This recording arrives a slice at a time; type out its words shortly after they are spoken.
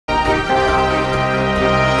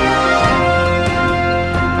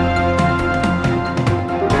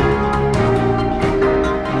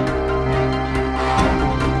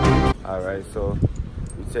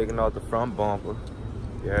out the front bumper.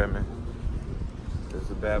 You hear me? This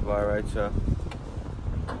is a bad boy right here.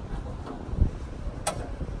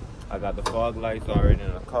 I got the fog lights already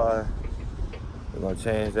in the car. We're gonna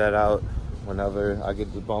change that out whenever I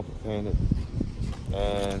get the bumper painted.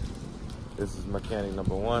 And this is mechanic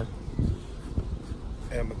number 1.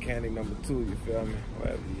 And mechanic number 2, you feel me?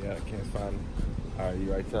 Whatever, yeah, I can't find it. All right,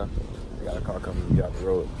 you right there? I got a car coming down the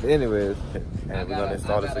road. But anyways, and we're gonna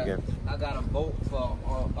install this again. I got a vote for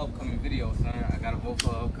upcoming video, son. I got a vote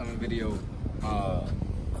for upcoming video.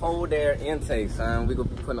 Cold air intake, son. We gonna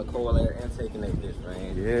be putting a cold air intake in that bitch,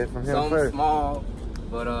 man. Yeah, from here Something first. Small,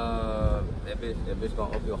 but that bitch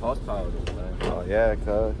gonna up your horsepower, though, man. Oh yeah,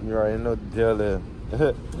 cuz you already know the deal is.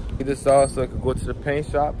 Get this off so I can go to the paint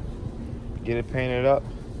shop, get it painted up,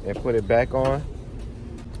 and put it back on.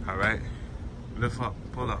 All right, lift up,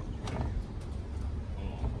 pull up.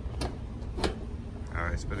 All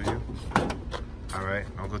right, it's better you. All right,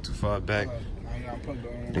 don't go too far back.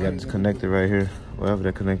 They got this connector right here, wherever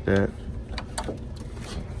they connect that.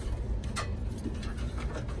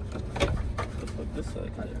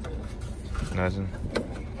 Nothing.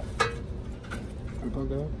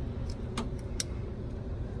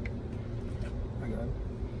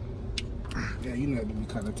 Yeah, you know it to be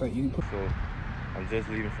kind of tight. So I'm just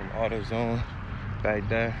leaving from AutoZone back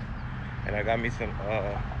there, and I got me some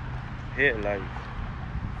headlights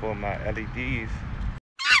for my LEDs.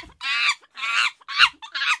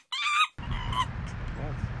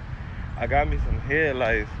 I got me some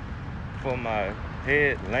headlights for my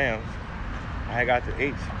headlamps. I got the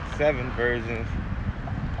H7 versions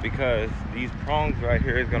because these prongs right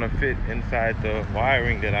here is gonna fit inside the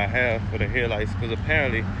wiring that I have for the headlights, because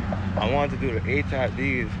apparently I wanted to do the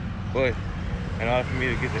HIDs, but in order for me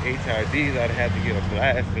to get the HIDs, I'd have to get a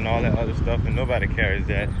blast and all that other stuff, and nobody carries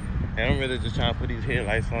that. And I'm really just trying to put these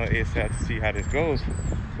headlights on ASAP to see how this goes.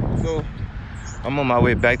 So I'm on my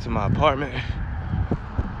way back to my apartment.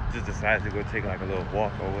 Just decided to go take like a little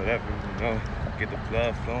walk or whatever, you know, get the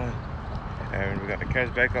blood flowing, and we're gonna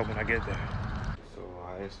catch back up when I get there. So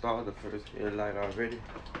I installed the first headlight already.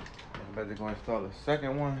 I'm about to go install the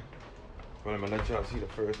second one, but I'm gonna let y'all see the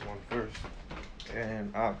first one first.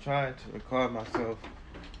 And I'm trying to record myself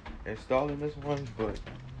installing this one, but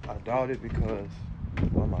I doubt it because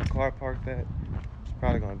where my car parked at, it's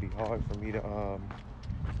probably gonna be hard for me to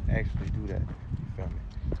actually do that. You feel me?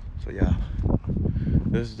 So yeah,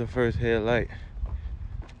 this is the first headlight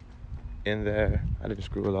in there. I didn't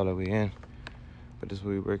screw it all the way in, but this is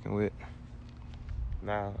what we're working with.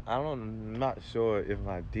 Now, I'm not sure if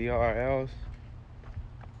my DRLs,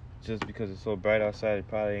 just because it's so bright outside, it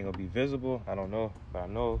probably ain't gonna be visible. I don't know, but I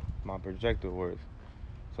know my projector works.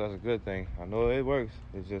 So that's a good thing. I know it works.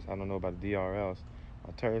 It's just I don't know about the DRLs.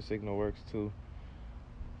 My turn signal works too.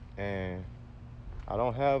 And I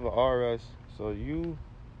don't have a RS, so you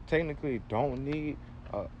technically don't need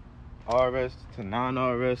a RS to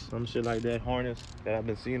non-RS, some shit like that, harness that I've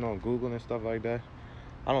been seeing on Google and stuff like that.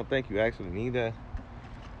 I don't think you actually need that.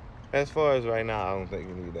 As far as right now, I don't think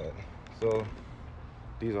you need that. So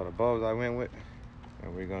these are the bulbs I went with,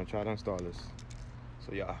 and we're gonna try to install this.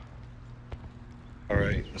 So yeah. All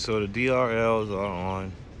right, so the DRLs are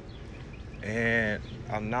on, and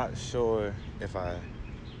I'm not sure if I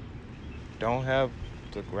don't have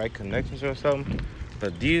the right connections or something,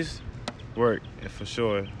 but these work for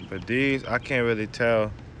sure. But these, I can't really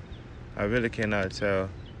tell. I really cannot tell.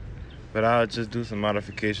 But I'll just do some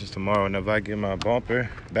modifications tomorrow whenever I get my bumper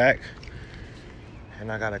back. And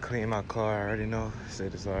I gotta clean my car, I already know, I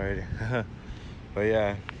said this already. But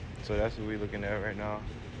yeah, so that's what we're looking at right now.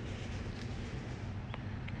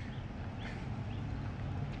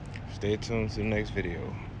 Stay tuned to the next video.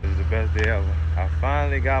 This is the best day ever. I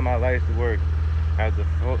finally got my lights to work after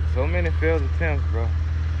so many failed attempts, bro.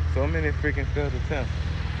 So many freaking failed attempts.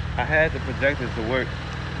 I had the projectors to work,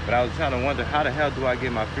 but I was trying to wonder how the hell do I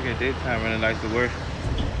get my freaking daytime running lights to work?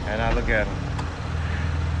 And I look at them.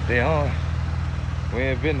 They on. We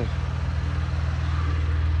in business.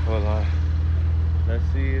 Hold on. Let's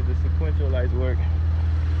see if the sequential lights work.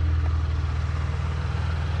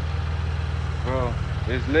 Bro,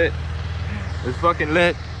 it's lit. It's fucking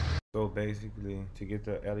lit. So basically, to get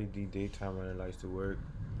the LED daytime running lights to work,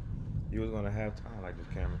 you was gonna have to, I don't like this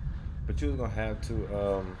camera, but you was gonna have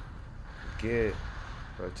to get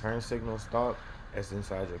a turn signal stop that's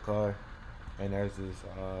inside your car, and there's this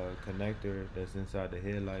connector that's inside the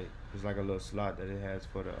headlight. It's like a little slot that it has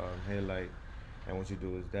for the headlight, and what you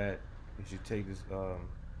do is that you take this the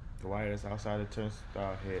wire that's outside the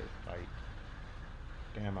turnstile head, like,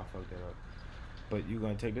 damn, I fucked that up. But you're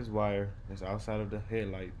gonna take this wire that's outside of the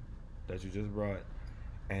headlight that you just brought,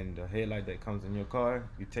 and the headlight that comes in your car,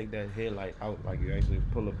 you take that headlight out, like you actually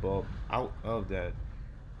pull a bulb out of that,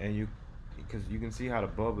 and because you can see how the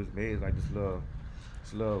bulb is made, it's like this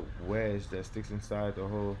little wedge that sticks inside the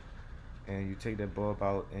hole, and you take that bulb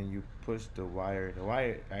out and you push the wire. The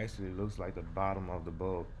wire actually looks like the bottom of the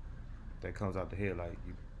bulb that comes out the headlight.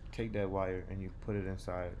 You take that wire and you put it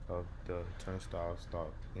inside of the turnstile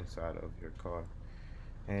stalk inside of your car,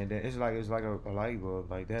 and then it's like a light bulb.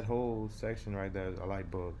 Like that whole section right there is a light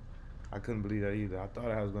bulb. I couldn't believe that either. I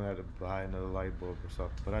thought I was gonna have to buy another light bulb or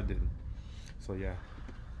something, but I didn't. So yeah.